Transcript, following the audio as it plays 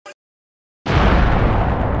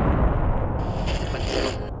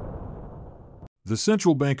The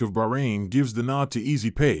Central Bank of Bahrain gives the nod to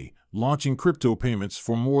EasyPay, launching crypto payments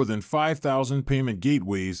for more than 5,000 payment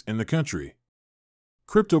gateways in the country.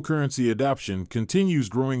 Cryptocurrency adoption continues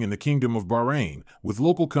growing in the Kingdom of Bahrain, with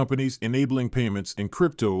local companies enabling payments in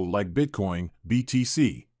crypto like Bitcoin,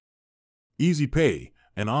 BTC. EasyPay,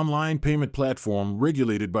 an online payment platform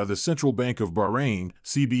regulated by the Central Bank of Bahrain,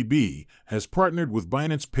 CBB, has partnered with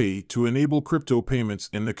Binance Pay to enable crypto payments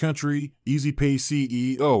in the country, EasyPay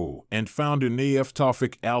CEO and founder Nayef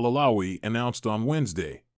Tawfiq Al-Alawi announced on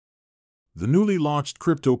Wednesday. The newly launched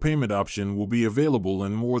crypto payment option will be available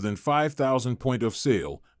in more than 5,000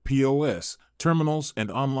 point-of-sale (POS) terminals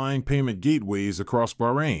and online payment gateways across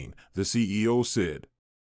Bahrain, the CEO said.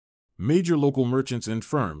 Major local merchants and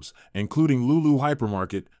firms, including Lulu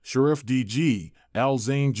Hypermarket, Sharif DG, Al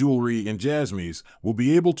Zain Jewelry, and Jasmines, will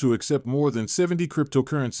be able to accept more than 70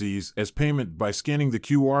 cryptocurrencies as payment by scanning the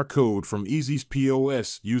QR code from Easy's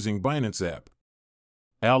POS using Binance app.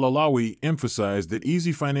 Al-Alawi emphasized that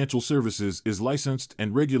Easy Financial Services is licensed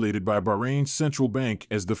and regulated by Bahrain's central bank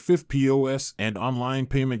as the fifth POS and online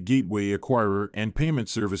payment gateway acquirer and payment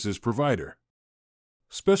services provider.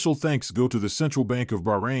 Special thanks go to the Central Bank of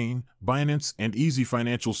Bahrain, Binance, and Easy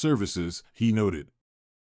Financial Services, he noted.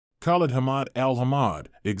 Khalid Hamad Al-Hamad,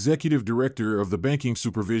 executive director of the banking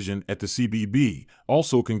supervision at the CBB,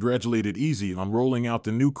 also congratulated Easy on rolling out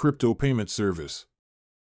the new crypto payment service.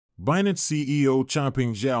 Binance CEO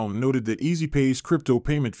Changpeng Zhao noted that EasyPay's crypto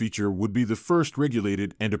payment feature would be the first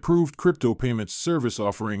regulated and approved crypto payments service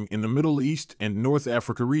offering in the Middle East and North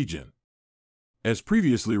Africa region. As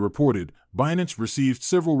previously reported, Binance received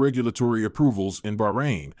several regulatory approvals in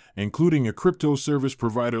Bahrain, including a crypto service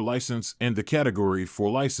provider license and the Category 4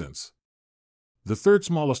 license. The third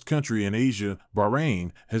smallest country in Asia,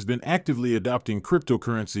 Bahrain, has been actively adopting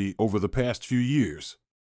cryptocurrency over the past few years.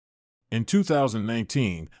 In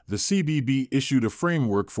 2019, the CBB issued a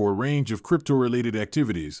framework for a range of crypto-related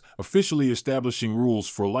activities, officially establishing rules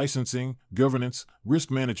for licensing, governance,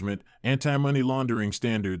 risk management, anti-money laundering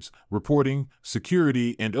standards, reporting,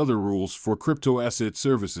 security, and other rules for crypto asset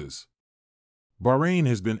services. Bahrain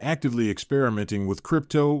has been actively experimenting with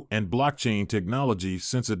crypto and blockchain technology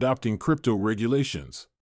since adopting crypto regulations.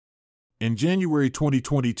 In January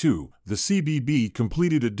 2022, the CBB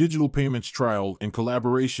completed a digital payments trial in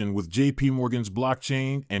collaboration with JP Morgan's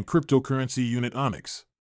blockchain and cryptocurrency unit Onyx.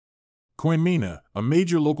 Coinmina, a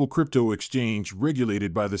major local crypto exchange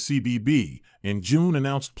regulated by the CBB, in June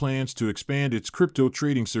announced plans to expand its crypto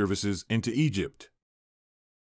trading services into Egypt.